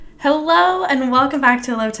Hello and welcome back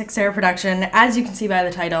to Low Tech Sarah Production. As you can see by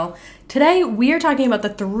the title, today we are talking about the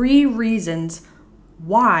 3 reasons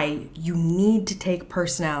why you need to take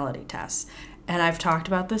personality tests. And I've talked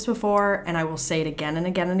about this before and I will say it again and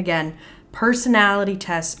again and again. Personality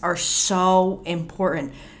tests are so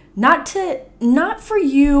important. Not for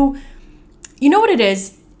you. You know what it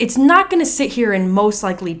is? It's not going to sit here and most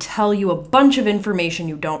likely tell you a bunch of information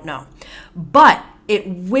you don't know. But it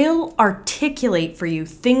will articulate for you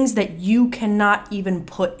things that you cannot even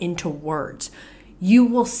put into words. You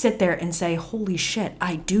will sit there and say, holy shit,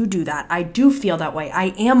 I do that. I do feel that way.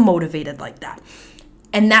 I am motivated like that.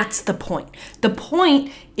 And that's the point. The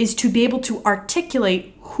point is to be able to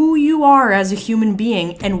articulate who you are as a human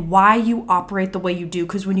being and why you operate the way you do.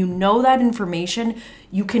 Because when you know that information,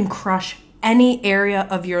 you can crush any area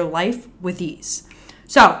of your life with ease.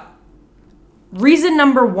 So, reason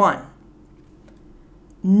number 1.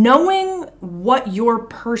 Knowing what your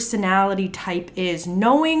personality type is,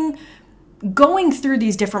 going through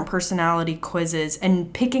these different personality quizzes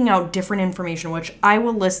and picking out different information, which I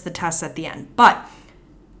will list the tests at the end, but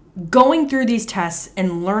going through these tests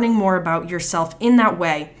and learning more about yourself in that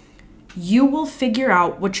way, you will figure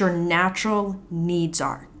out what your natural needs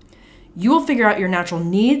are. You will figure out your natural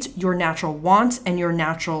needs, your natural wants, and your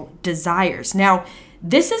natural desires. Now,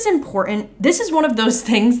 this is important. This is one of those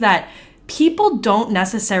things that people don't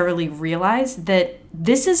necessarily realize, that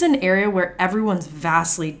this is an area where everyone's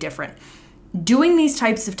vastly different. Doing these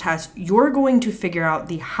types of tests, you're going to figure out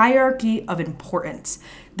the hierarchy of importance,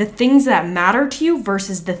 the things that matter to you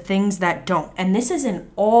versus the things that don't. And this is in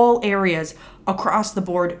all areas across the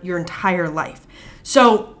board your entire life.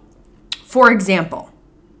 So, for example,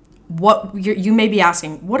 what you may be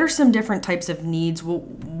asking, what are some different types of needs?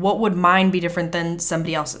 What would mine be different than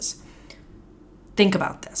somebody else's? Think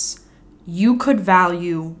about this. You could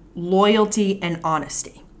value loyalty and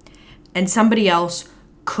honesty, and somebody else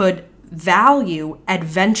could value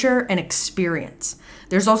adventure and experience.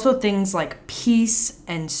 There's also things like peace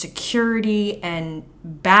and security and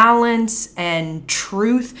balance and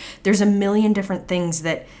truth. There's a million different things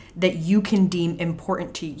that you can deem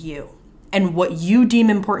important to you. And what you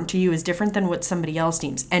deem important to you is different than what somebody else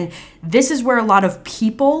deems. And this is where a lot of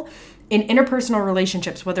people in interpersonal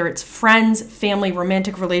relationships, whether it's friends, family,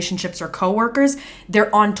 romantic relationships, or coworkers,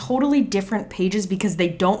 they're on totally different pages because they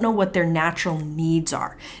don't know what their natural needs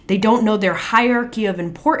are. They don't know their hierarchy of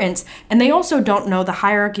importance, and they also don't know the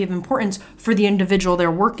hierarchy of importance for the individual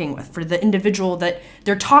they're working with, for the individual that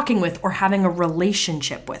they're talking with or having a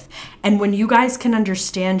relationship with. And when you guys can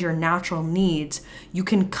understand your natural needs, you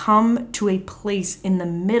can come to a place in the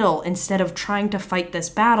middle instead of trying to fight this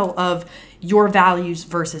battle of your values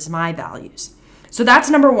versus my values. So that's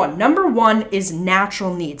number 1. Number 1 is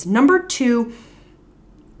natural needs. Number 2,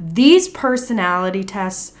 these personality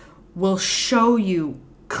tests will show you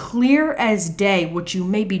clear as day what you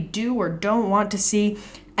maybe do or don't want to see,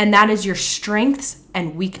 and that is your strengths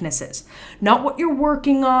and weaknesses. Not what you're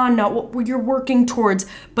working on, not what you're working towards,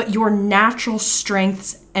 but your natural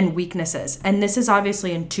strengths and weaknesses. And this is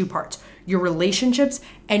obviously in 2 parts. Your relationships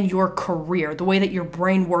and your career, the way that your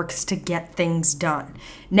brain works to get things done.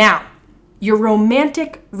 Now, your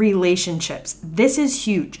romantic relationships, this is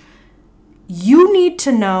huge. You need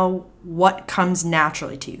to know what comes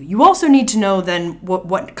naturally to you. You also need to know then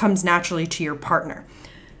what comes naturally to your partner.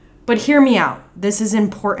 But hear me out. This is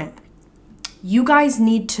important. You guys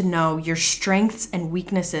need to know your strengths and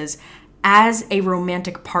weaknesses as a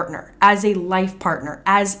romantic partner, as a life partner,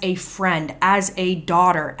 as a friend, as a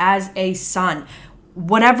daughter, as a son,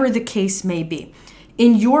 whatever the case may be.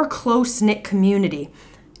 In your close-knit community,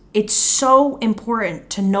 it's so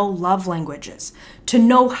important to know love languages, to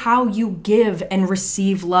know how you give and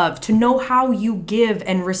receive love, to know how you give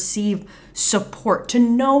and receive support, to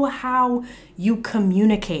know how you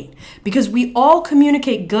communicate. Because we all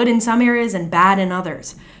communicate good in some areas and bad in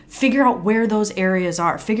others. Figure out where those areas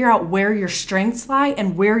are. Figure out where your strengths lie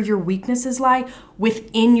and where your weaknesses lie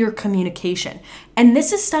within your communication. And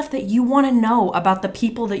this is stuff that you want to know about the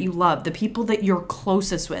people that you love, the people that you're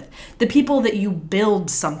closest with, the people that you build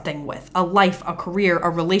something with, a life, a career, a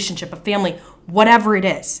relationship, a family, whatever it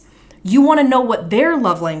is. You want to know what their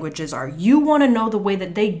love languages are. You want to know the way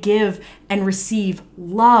that they give and receive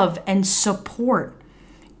love and support.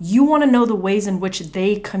 You want to know the ways in which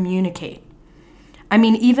they communicate. I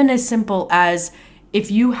mean, even as simple as if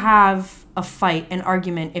you have a fight, an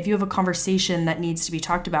argument, if you have a conversation that needs to be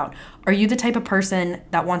talked about, are you the type of person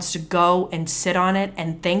that wants to go and sit on it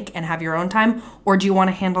and think and have your own time? Or do you want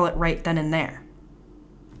to handle it right then and there?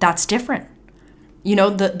 That's different. You know,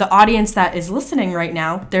 the audience that is listening right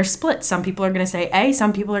now, they're split. Some people are going to say A,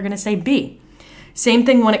 some people are going to say B. Same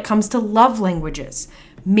thing when it comes to love languages.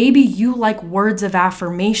 Maybe you like words of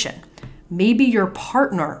affirmation. Maybe your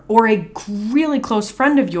partner or a really close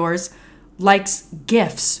friend of yours likes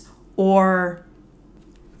gifts or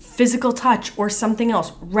physical touch or something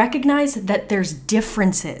else. Recognize that there's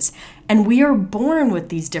differences, and we are born with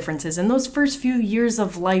these differences. And those first few years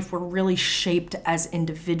of life were really shaped as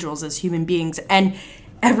individuals, as human beings, and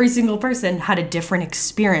every single person had a different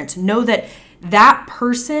experience. Know that that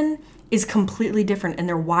person is completely different and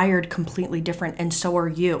they're wired completely different, and so are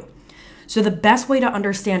you. So the best way to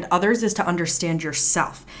understand others is to understand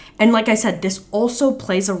yourself. And like I said, this also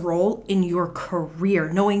plays a role in your career,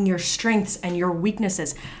 knowing your strengths and your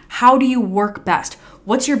weaknesses. How do you work best?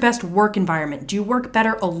 What's your best work environment? Do you work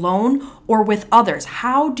better alone or with others?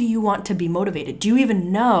 How do you want to be motivated? Do you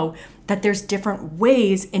even know that there's different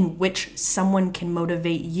ways in which someone can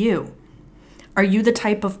motivate you? Are you the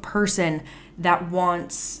type of person that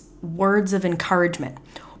wants words of encouragement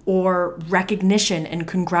or recognition and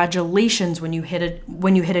congratulations when you hit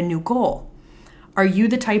a new goal? Are you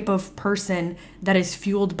the type of person that is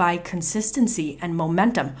fueled by consistency and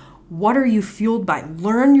momentum? What are you fueled by?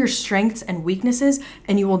 Learn your strengths and weaknesses,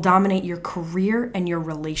 and you will dominate your career and your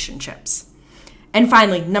relationships. And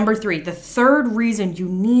finally, number 3, the third reason you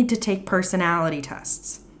need to take personality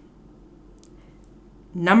tests.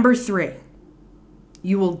 Number 3,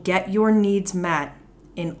 you will get your needs met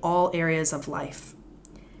in all areas of life.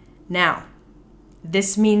 Now,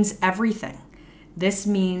 this means everything. This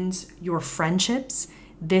means your friendships.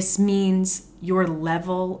 This means your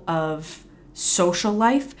level of social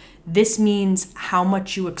life. This means how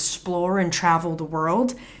much you explore and travel the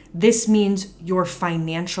world. This means your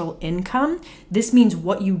financial income. This means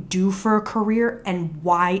what you do for a career and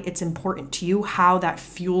why it's important to you, how that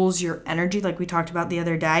fuels your energy, like we talked about the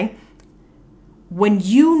other day. When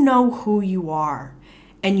you know who you are,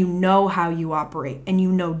 and you know how you operate, and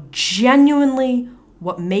you know genuinely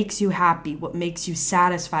what makes you happy, what makes you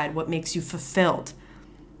satisfied, what makes you fulfilled,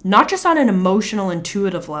 not just on an emotional,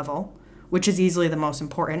 intuitive level, which is easily the most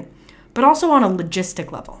important, but also on a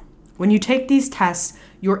logistic level. When you take these tests,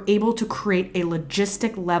 you're able to create a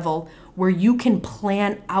logistic level where you can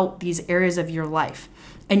plan out these areas of your life.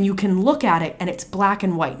 And you can look at it and it's black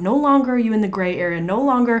and white. No longer are you in the gray area. No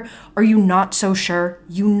longer are you not so sure.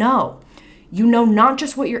 You know. You know not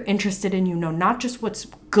just what you're interested in, you know not just what's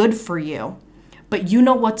good for you, but you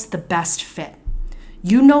know what's the best fit.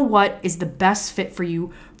 You know what is the best fit for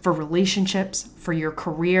you for relationships, for your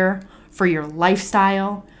career, for your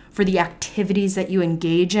lifestyle, for the activities that you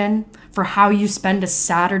engage in, for how you spend a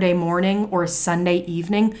Saturday morning or a Sunday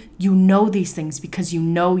evening. You know these things because you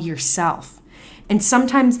know yourself. And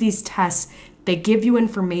sometimes these tests, they give you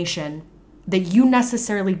information that you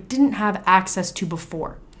necessarily didn't have access to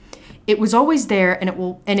before. It was always there and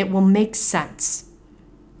it will make sense.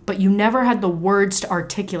 But you never had the words to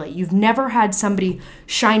articulate. You've never had somebody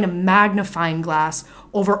shine a magnifying glass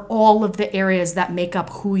over all of the areas that make up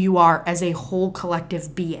who you are as a whole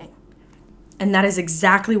collective being. And that is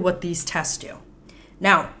exactly what these tests do.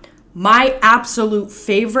 Now, my absolute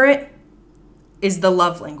favorite is the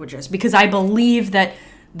love languages, because I believe that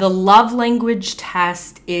the love language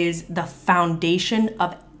test is the foundation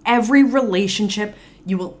of every relationship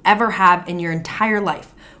you will ever have in your entire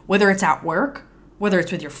life, whether it's at work, whether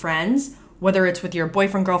it's with your friends, whether it's with your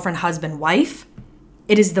boyfriend, girlfriend, husband, wife.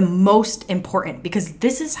 It is the most important, because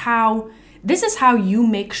this is how you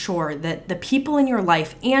make sure that the people in your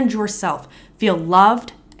life and yourself feel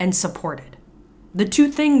loved and supported. The two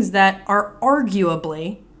things that are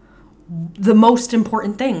arguably the most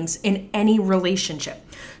important things in any relationship.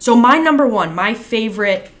 So my number one, my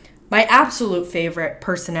absolute favorite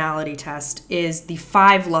personality test is the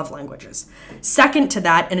 5 love languages. Second to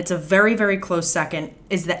that, and it's a very, very close second,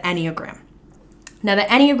 is the Enneagram. Now the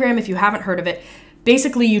Enneagram, if you haven't heard of it,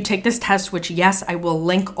 basically you take this test, which yes, I will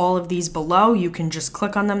link all of these below. You can just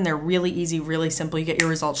click on them. They're really easy, really simple. You get your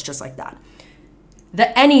results just like that.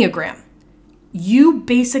 The Enneagram, you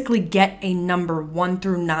basically get a number 1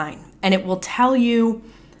 through 9, and it will tell you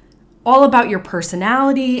all about your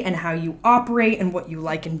personality and how you operate and what you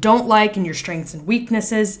like and don't like and your strengths and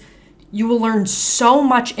weaknesses. You will learn so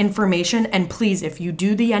much information. And please, if you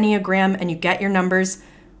do the Enneagram and you get your numbers,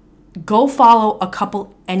 go follow a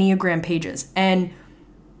couple Enneagram pages. And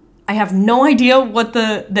I have no idea what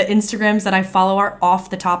the Instagrams that I follow are off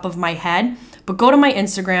the top of my head, but go to my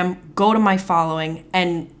Instagram, go to my following,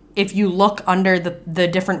 and if you look under the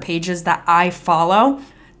different pages that I follow,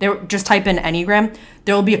 just type in Enneagram,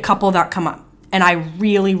 there will be a couple that come up. And I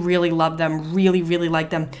really, really love them, really, really like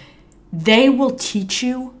them. They will teach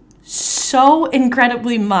you so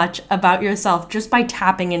incredibly much about yourself just by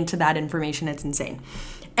tapping into that information. It's insane.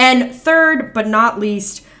 And third, but not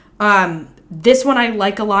least, this one I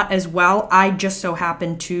like a lot as well. I just so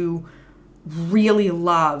happen to really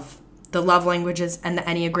love the love languages and the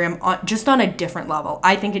Enneagram just on a different level.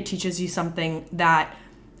 I think it teaches you something that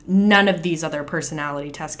none of these other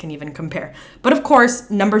personality tests can even compare. But of course,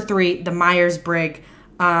 number 3, the Myers-Briggs.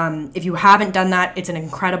 If you haven't done that, it's an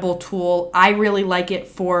incredible tool. I really like it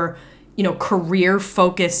for, career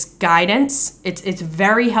focused guidance. It's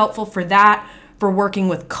very helpful for that, for working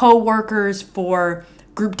with coworkers, for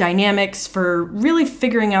group dynamics, for really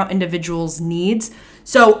figuring out individuals' needs.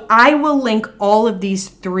 So I will link all of these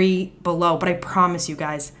 3 below, but I promise you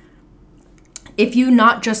guys, if you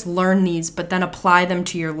not just learn these, but then apply them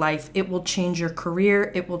to your life, it will change your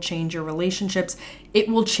career, it will change your relationships, it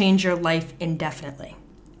will change your life indefinitely.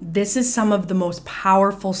 This is some of the most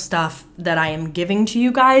powerful stuff that I am giving to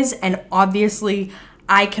you guys, and obviously,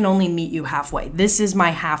 I can only meet you halfway. This is my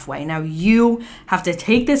halfway. Now you have to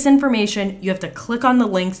take this information, you have to click on the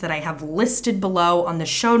links that I have listed below on the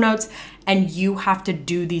show notes, and you have to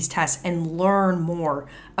do these tests and learn more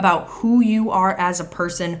about who you are as a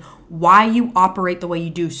person, why you operate the way you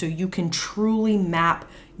do, so you can truly map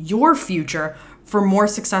your future for more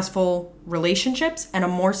successful relationships and a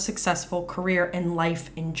more successful career and life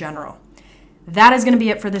in general. That is going to be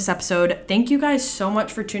it for this episode. Thank you guys so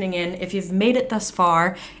much for tuning in. If you've made it thus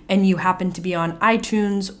far and you happen to be on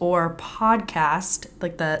iTunes or podcast,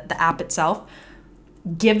 like the app itself,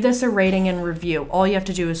 give this a rating and review. All you have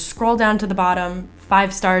to do is scroll down to the bottom,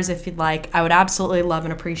 5 stars if you'd like. I would absolutely love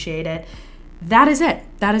and appreciate it. That is it.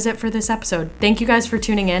 That is it for this episode. Thank you guys for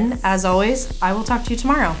tuning in. As always, I will talk to you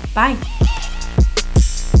tomorrow. Bye.